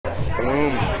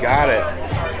got it.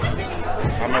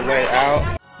 On my way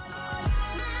out.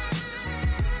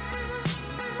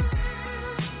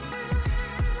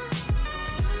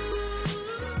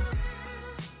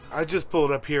 I just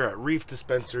pulled up here at Reef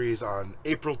Dispensaries on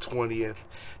April 20th.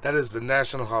 That is the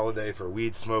national holiday for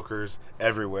weed smokers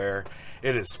everywhere.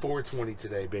 It is 420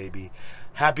 today, baby.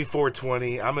 Happy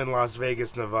 420. I'm in Las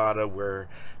Vegas, Nevada, where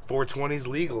 420 is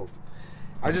legal.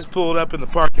 I just pulled up in the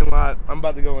parking lot. I'm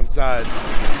about to go inside.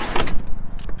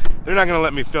 They're not going to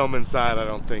let me film inside, I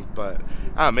don't think, but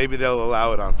maybe they'll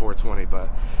allow it on 420. But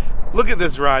look at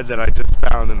this ride that I just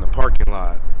found in the parking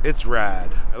lot. It's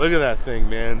rad. Look at that thing,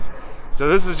 man. So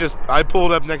this is just, I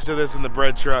pulled up next to this in the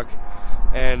bread truck,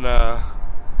 and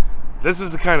this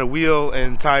is the kind of wheel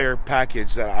and tire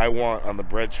package that I want on the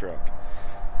bread truck.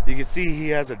 You can see he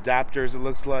has adapters, it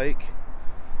looks like,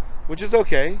 which is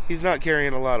okay. He's not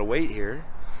carrying a lot of weight here,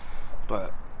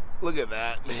 but look at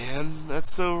that, man.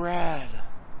 That's so rad.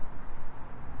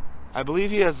 I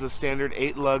believe he has the standard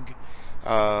 8-lug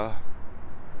I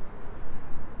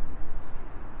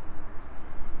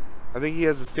think he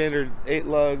has the standard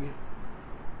 8-lug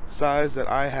size that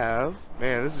I have.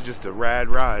 Man, this is just a rad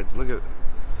ride. Look at it.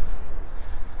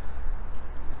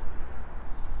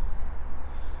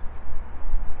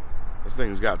 This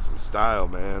thing's got some style,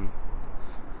 man.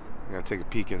 I'm gonna take a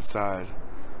peek inside.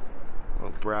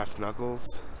 Little brass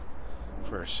knuckles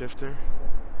for a shifter.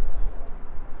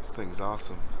 This thing's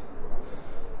awesome.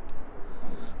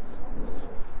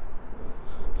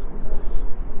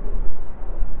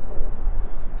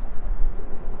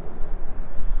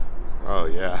 Oh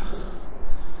yeah.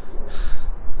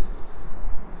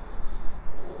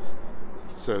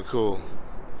 So cool.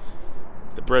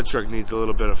 The bread truck needs a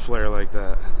little bit of flair like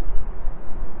that.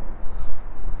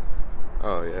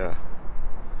 Oh yeah.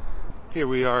 Here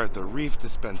we are at the Reef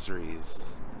Dispensaries.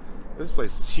 This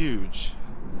place is huge.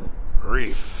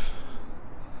 Reef.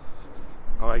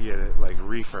 Oh, I get it, like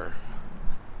reefer.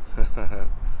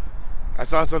 I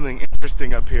saw something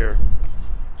interesting up here.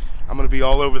 I'm gonna be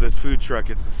all over this food truck.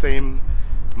 It's the same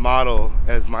model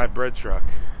as my bread truck.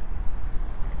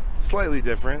 Slightly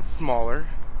different, smaller,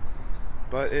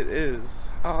 but it is.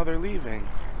 Oh, they're leaving.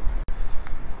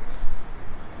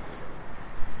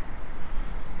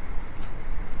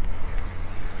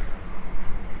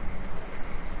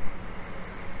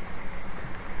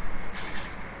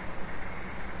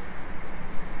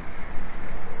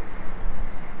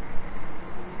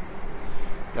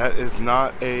 That is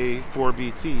not a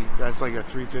 4BT. That's like a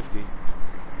 350.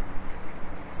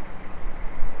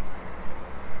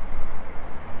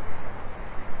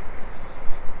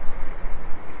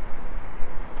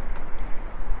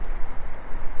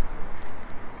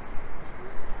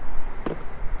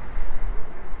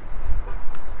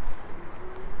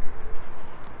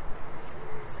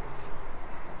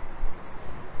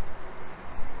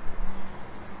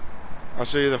 I'll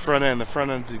show you the front end. The front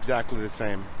end's exactly the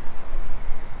same.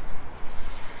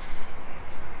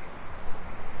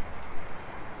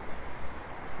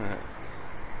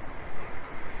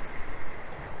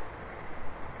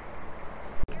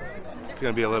 It's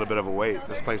gonna be a little bit of a wait.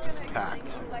 This place is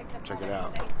packed. Check it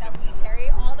out.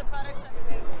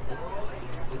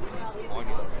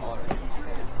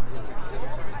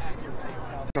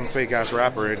 Some fake ass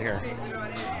rapper in here.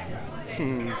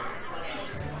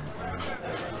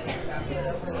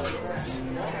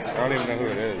 I don't even know who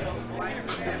it is.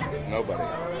 Nobody.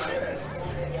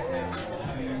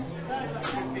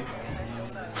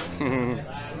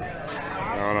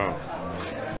 I don't know.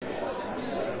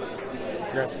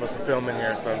 You're not supposed to film in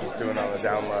here, so I'm just doing it on the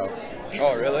down low.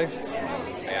 Oh, really?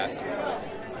 I asked you.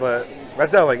 But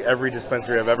that's how like every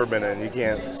dispensary I've ever been in. You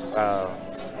can't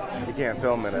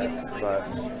film in it, but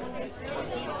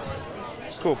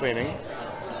it's a cool painting.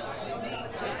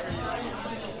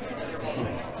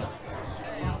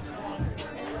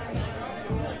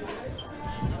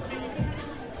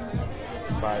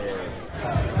 Fire.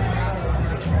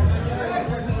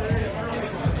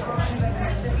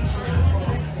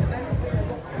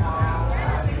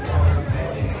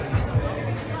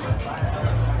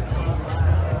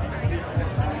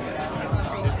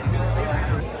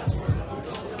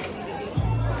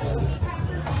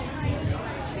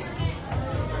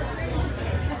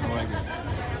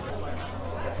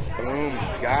 Boom,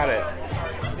 got it.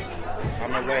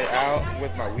 On my way out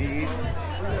with my weed.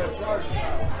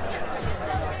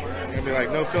 I'm gonna be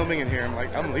like, no filming in here. I'm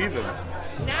like, I'm leaving.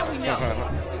 Now we know.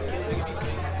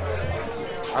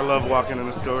 I love walking in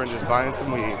the store and just buying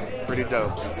some weed. Pretty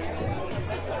dope.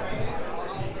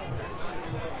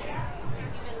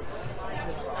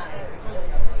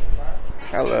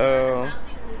 Hello.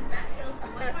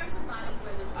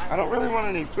 I don't really want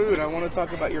any food. I want to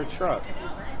talk about your truck.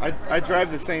 I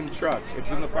drive the same truck. It's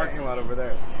in the parking lot over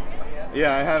there.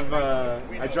 Yeah,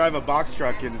 I drive a box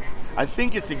truck, and I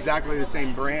think it's exactly the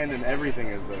same brand and everything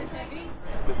as this.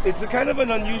 It's a kind of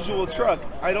an unusual truck.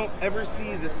 I don't ever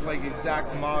see this like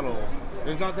exact model.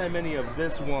 There's not that many of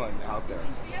this one out there.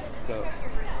 So,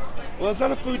 well, it's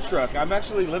not a food truck. I'm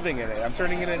actually living in it. I'm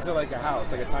turning it into like a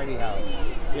house, like a tiny house.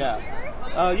 Yeah.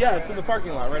 Yeah, it's in the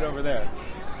parking lot right over there.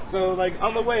 So like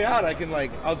on the way out,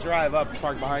 I'll drive up,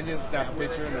 park behind you, and snap a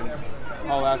picture, and then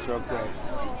I'll ask real quick.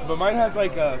 But mine has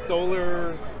like a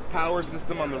solar power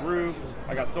system on the roof.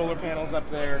 I got solar panels up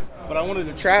there. But I wanted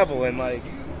to travel and like,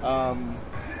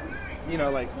 you know,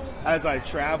 like as I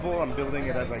travel, I'm building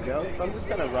it as I go. So I'm just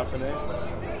kind of roughing it.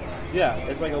 Yeah,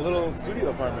 it's like a little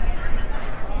studio apartment.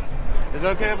 Is it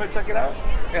okay if I check it out?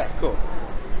 Yeah, cool.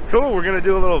 Cool, we're gonna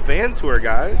do a little van tour,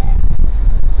 guys.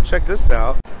 So check this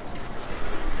out.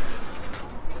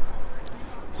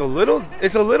 It's a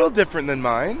little different than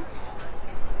mine.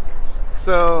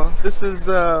 So this is,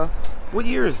 what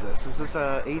year is this? Is this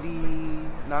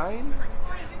 89?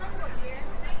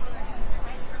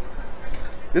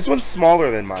 This one's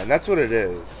smaller than mine. That's what it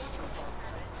is.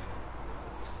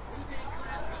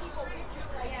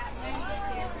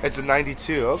 It's a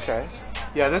 92. Okay.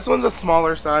 Yeah, this one's a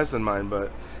smaller size than mine,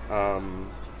 but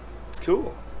it's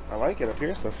cool. I like it up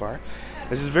here so far.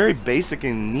 This is very basic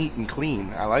and neat and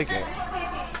clean. I like it.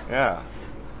 Yeah.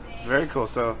 It's very cool.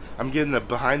 So I'm getting a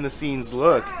behind the scenes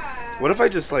look. What if I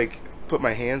just like put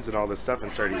my hands in all this stuff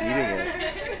and started eating it?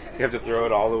 You have to throw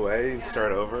it all away and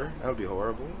start over? That would be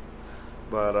horrible.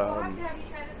 But we'll have to have you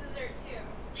try the dessert too.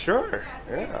 Sure.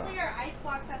 So yeah. basically our ice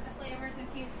blocks has the flavors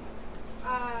infused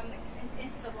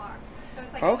into the blocks. So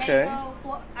it's like okay.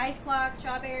 mango ice block,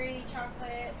 strawberry,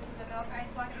 chocolate. This is a milk ice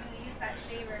block, and then we use that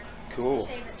shaver cool.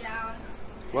 to shave it down.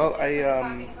 Well,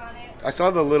 I saw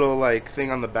the little like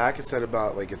thing on the back. It said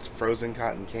about like it's frozen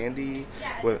cotton candy.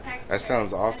 Yeah, it's with, texture. that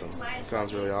sounds awesome. It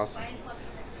sounds really awesome.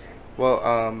 Well,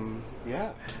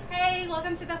 yeah. Hey,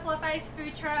 welcome to the Fluff Ice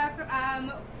food truck.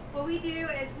 What we do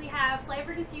is we have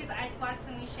flavored infused ice blocks,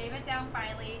 and we shave it down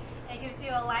finely. And it gives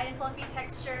you a light and fluffy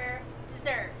texture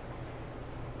dessert.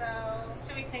 So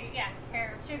should we take? Yeah,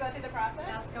 here. Should we go through the process?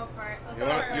 Let's go for it.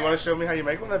 You want to show me how you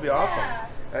make one? That'd be awesome. Yeah.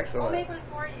 Excellent. We'll make one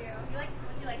for you. Would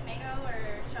you like mango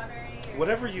or strawberry? Or?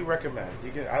 Whatever you recommend.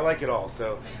 You can. I like it all.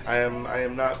 So I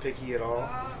am not picky at all.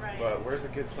 All right. But where's a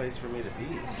good place for me to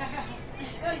be?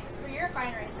 No, you're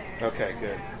fine right there. Okay,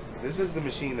 good. This is the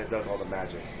machine that does all the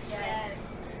magic. Yes.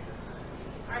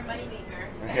 Our money maker.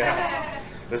 Yeah.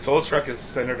 This whole truck is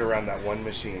centered around that one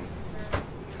machine.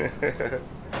 Alright,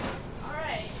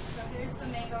 so here's the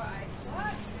mango ice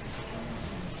block.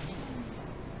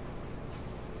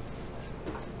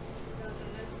 Goes in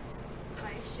this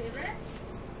ice shaver.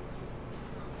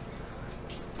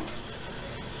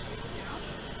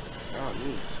 Oh,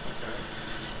 neat. Okay.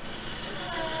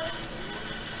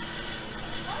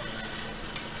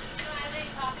 Add any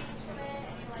toppings to it?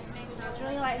 Any like mango? So it's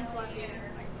really light and fluffy,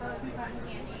 like frozen cotton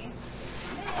candy.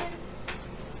 And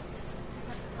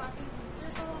then toppings and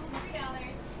drizzles. $3.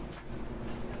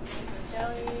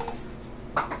 Jelly.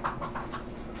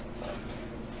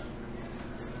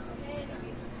 Okay, then we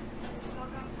put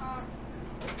milk on top.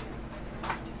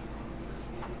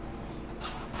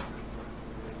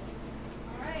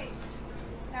 Alright.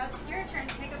 Now it's your turn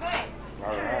to take a bite.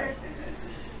 Alright.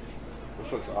 This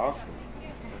looks awesome.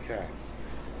 Okay.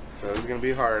 So this is going to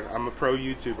be hard. I'm a pro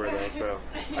YouTuber though, so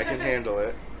I can handle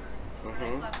it. I'm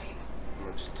going to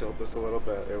just tilt this a little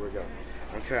bit. There we go.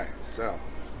 Okay, so.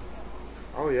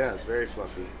 Oh yeah, it's very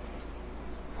fluffy.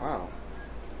 Wow.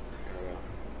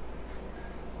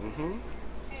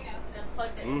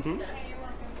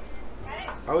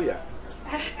 Oh yeah.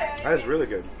 That is really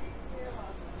good.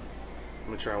 I'm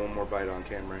going to try one more bite on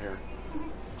camera here.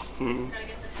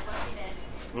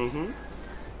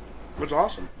 Which is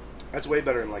awesome. That's way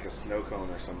better than like a snow cone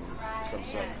or some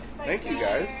stuff. Thank you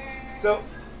guys. So,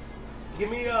 give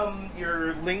me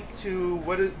your link to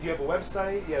do you have a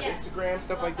website? You have Instagram,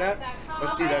 stuff like that?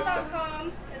 Let's see that stuff.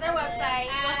 Fluffice.com is our website.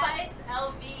 Fluffice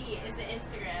LV is the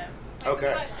Instagram.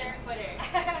 Okay. Share Twitter.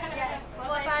 Yes,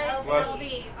 Fluffice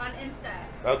LB on Insta.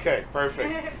 Okay,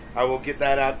 perfect. I will get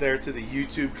that out there to the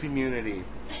YouTube community.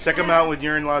 Check them out when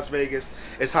you're in Las Vegas.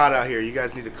 It's hot out here. You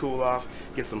guys need to cool off,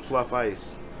 get some fluff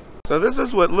ice. So this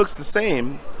is what looks the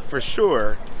same for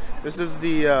sure. This is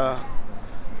the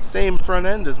same front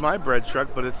end as my bread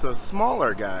truck, but it's a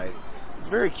smaller guy. It's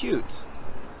very cute.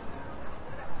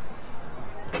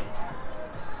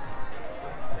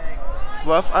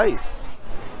 Fluff ice.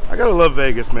 I gotta love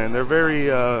Vegas, man. They're very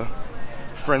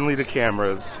friendly to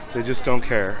cameras. They just don't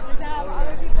care.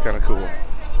 kind of cool.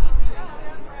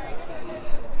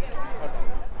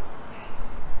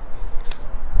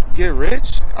 Get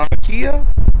rich on a Kia?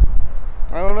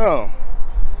 I don't know.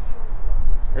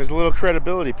 There's a little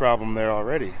credibility problem there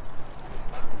already.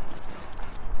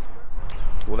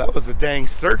 Well, that was a dang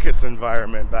circus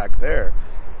environment back there.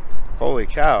 Holy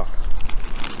cow.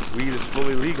 Weed is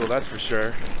fully legal, that's for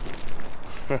sure.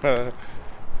 That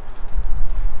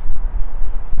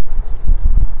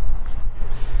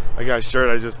guy's shirt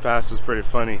I just passed was pretty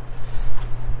funny.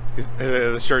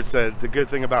 The shirt said, "The good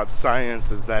thing about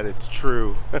science is that it's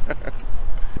true."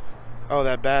 Oh,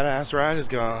 that badass ride is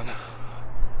gone.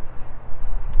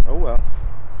 Oh well.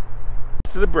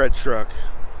 To the bread truck.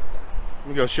 Let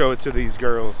me go show it to these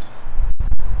girls.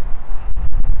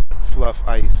 Fluff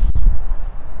ice.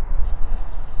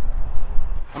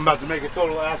 I'm about to make a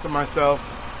total ass of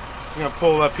myself. I'm gonna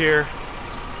pull up here,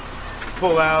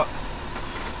 pull out,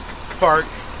 park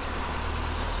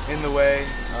in the way.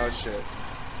 Oh shit.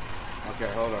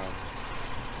 Okay, hold on.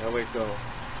 I'll wait till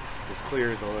this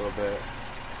clears a little bit.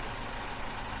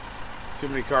 Too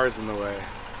many cars in the way.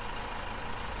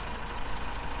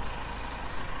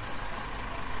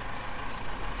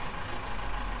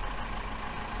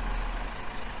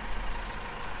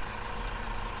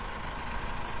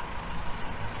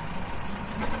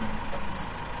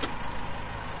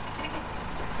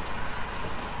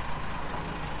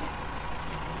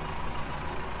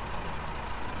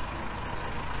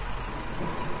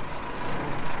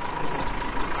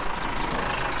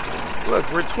 Look,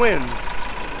 we're twins.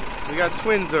 We got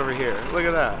twins over here. Look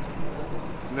at that.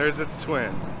 And there's its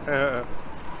twin.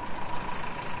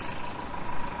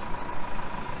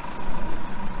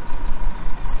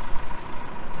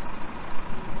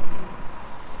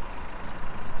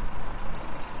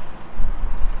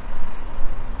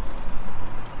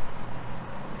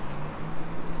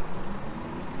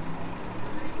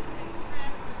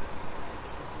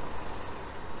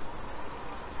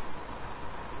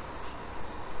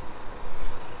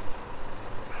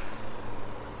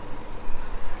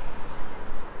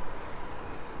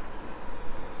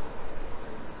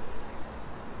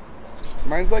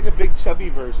 Mine's like a big chubby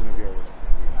version of yours.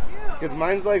 Because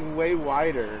mine's like way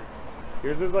wider.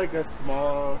 Yours is like a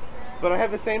small, but I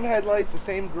have the same headlights, the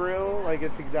same grill, like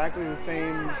it's exactly the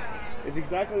same, it's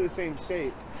exactly the same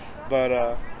shape.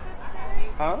 But,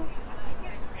 huh?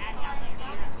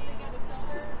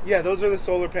 Yeah, those are the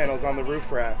solar panels on the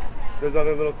roof rack. Those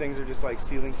other little things are just like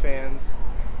ceiling fans.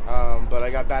 But I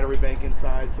got battery bank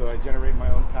inside, so I generate my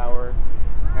own power.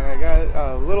 And I got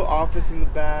a little office in the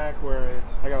back where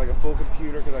I got like a full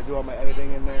computer because I do all my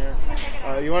editing in there.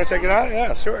 You want to check it out?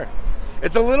 Yeah, sure.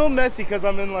 It's a little messy because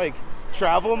I'm in like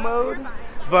travel mode,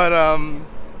 but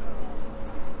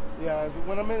yeah,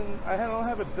 when I'm in, I don't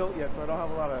have it built yet, so I don't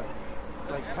have a lot of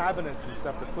like cabinets and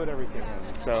stuff to put everything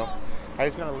in. So I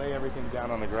just gotta lay everything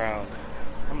down on the ground.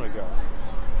 I'm gonna go.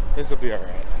 This will be all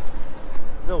right.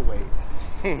 They'll wait.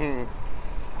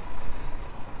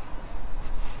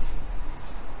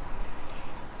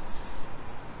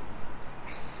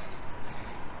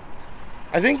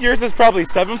 I think yours is probably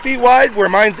 7 feet wide, where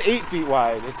mine's 8 feet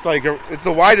wide. It's like it's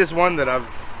the widest one that I've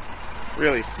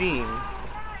really seen.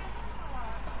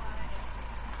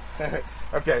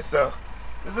 Okay, so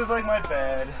this is like my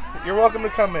bed. You're welcome to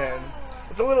come in.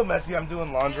 It's a little messy. I'm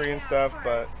doing laundry and stuff,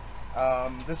 but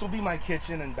this will be my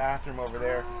kitchen and bathroom over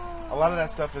there. A lot of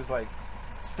that stuff is like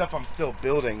stuff I'm still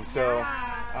building. So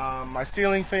my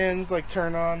ceiling fans like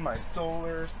turn on. My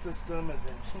solar system is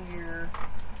in here.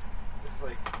 It's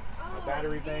like my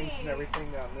battery banks and everything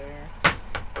down there.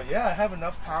 But yeah, I have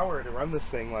enough power to run this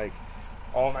thing like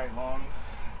all night long.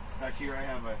 Back here I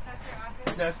have a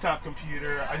desktop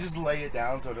computer. I just lay it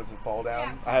down so it doesn't fall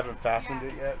down. I haven't fastened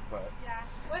it yet, but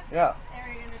What's this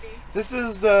area gonna be? This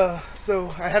is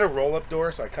so I had a roll-up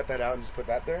door, so I cut that out and just put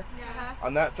that there.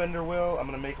 On that fender wheel, I'm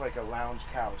gonna make like a lounge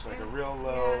couch, like a real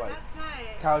low like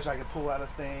couch I could pull out a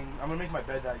thing. I'm gonna make my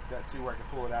bed like that too, where I can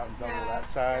pull it out and double that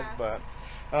size. But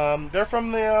they're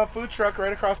from the food truck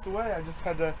right across the way. I just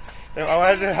had to, I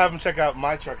had to have them check out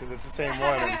my truck because it's the same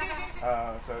one.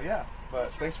 And, so yeah,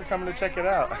 but thanks for coming to check it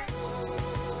out.